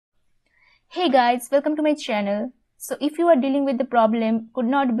Hey guys, welcome to my channel. So if you are dealing with the problem could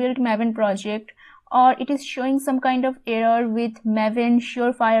not build Maven project, or it is showing some kind of error with Maven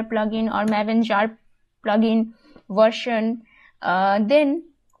Surefire plugin or Maven-jar plugin version, then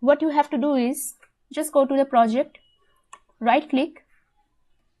what you have to do is just go to the project, right click,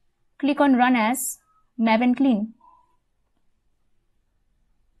 click on run as Maven clean.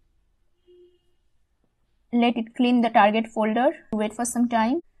 Let it clean the target folder, wait for some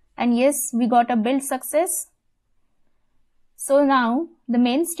time. And yes, we got a build success. So now the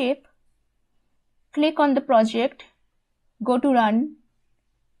main step, click on the project, go to run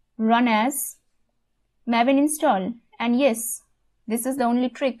as Maven install, and yes, this is the only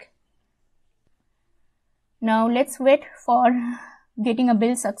trick. Now let's wait for getting a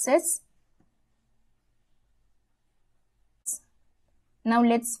build success. Now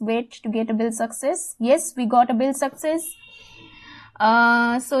let's wait to get a build success. Yes, we got a build success.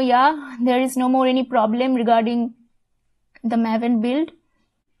 So yeah, there is no more any problem regarding the Maven build.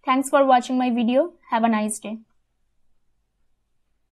 Thanks for watching my video. Have a nice day.